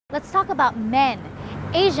Let's talk about men,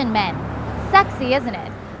 Asian men. Sexy, isn't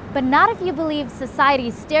it? But not if you believe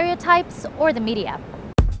society's stereotypes or the media.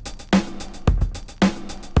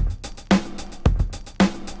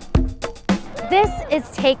 This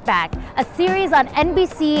is Take Back, a series on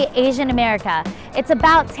NBC Asian America. It's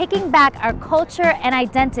about taking back our culture and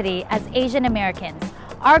identity as Asian Americans.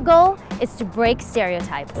 Our goal is to break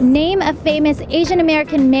stereotypes. Name a famous Asian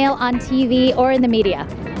American male on TV or in the media.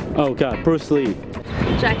 Oh God, Bruce Lee.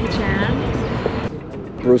 Jackie Chan.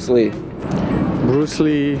 Bruce Lee. Bruce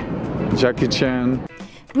Lee, Jackie Chan.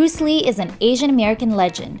 Bruce Lee is an Asian American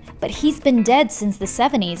legend, but he's been dead since the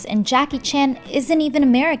 70s and Jackie Chan isn't even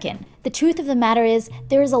American. The truth of the matter is,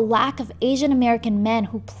 there is a lack of Asian American men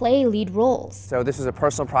who play lead roles. So this was a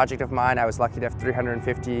personal project of mine. I was lucky to have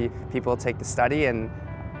 350 people take the study, and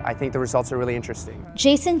I think the results are really interesting.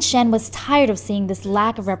 Jason Chen was tired of seeing this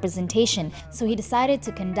lack of representation, so he decided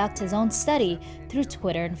to conduct his own study through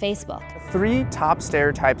Twitter and Facebook. The 3 top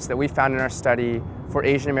stereotypes that we found in our study for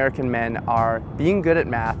Asian American men are being good at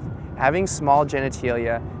math, having small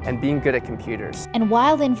genitalia, and being good at computers. And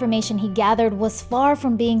while the information he gathered was far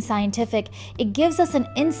from being scientific, it gives us an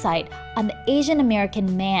insight on the Asian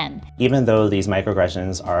American man. Even though these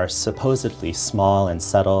microaggressions are supposedly small and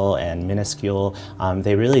subtle and minuscule,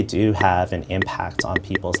 they really do have an impact on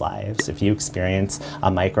people's lives. If you experience a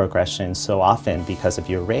microaggression so often because of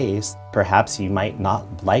your race, perhaps you might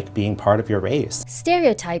not like being part of your race.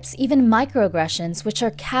 Stereotypes, even microaggressions, which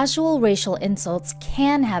are casual racial insults,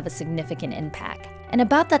 can have a significant impact. And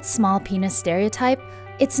about that small penis stereotype,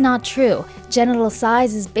 it's not true. Genital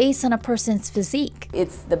size is based on a person's physique.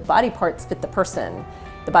 It's the body parts fit the person.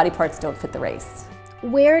 The body parts don't fit the race.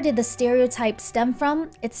 Where did the stereotype stem from?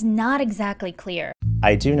 It's not exactly clear.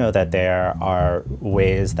 I do know that there are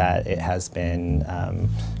ways that it has been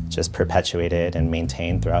just perpetuated and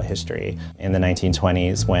maintained throughout history. In the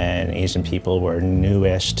 1920s, when Asian people were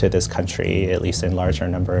newish to this country, at least in larger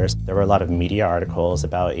numbers, there were a lot of media articles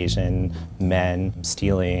about Asian men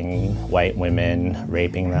stealing white women,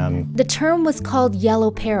 raping them. The term was called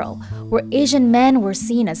yellow peril, where Asian men were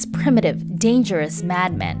seen as primitive, dangerous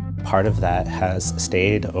madmen. Part of that has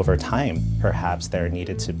stayed over time. Perhaps there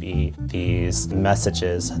needed to be these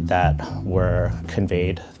messages that were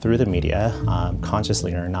conveyed through the media,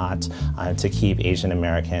 consciously or not, to keep Asian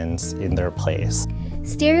Americans in their place.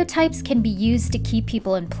 Stereotypes can be used to keep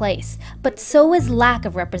people in place, but so is lack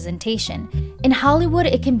of representation. In Hollywood,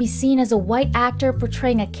 it can be seen as a white actor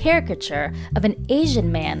portraying a caricature of an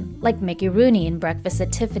Asian man, like Mickey Rooney in Breakfast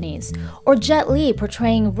at Tiffany's, or Jet Li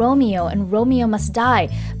portraying Romeo in Romeo Must Die,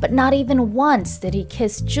 but not even once did he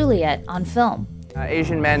kiss Juliet on film.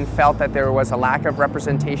 Asian men felt that there was a lack of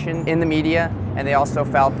representation in the media, and they also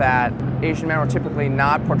felt that Asian men were typically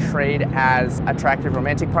not portrayed as attractive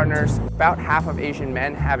romantic partners. About half of Asian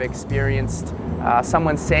men have experienced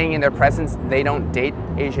someone saying in their presence they don't date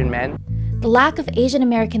Asian men. The lack of Asian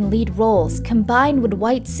American lead roles, combined with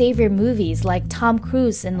white savior movies like Tom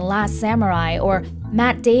Cruise in The Last Samurai or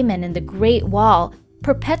Matt Damon in The Great Wall,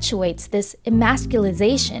 perpetuates this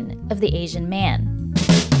emasculization of the Asian man.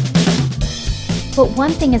 But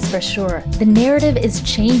one thing is for sure, the narrative is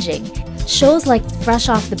changing. Shows like Fresh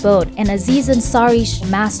Off the Boat and Aziz Ansari's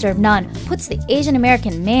Master of None puts the Asian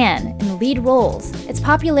American man in lead roles. Its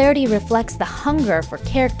popularity reflects the hunger for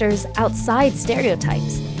characters outside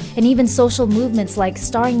stereotypes. And even social movements like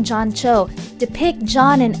Starring John Cho depict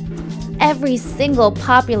John in every single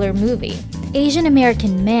popular movie. Asian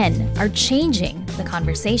American men are changing the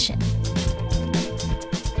conversation.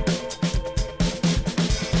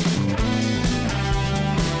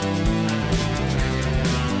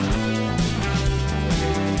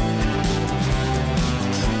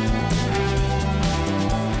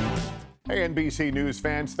 Hey NBC News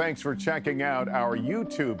fans, thanks for checking out our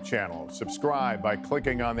YouTube channel. Subscribe by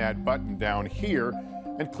clicking on that button down here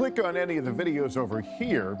and click on any of the videos over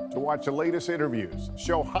here to watch the latest interviews,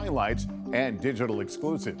 show highlights, and digital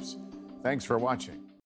exclusives. Thanks for watching.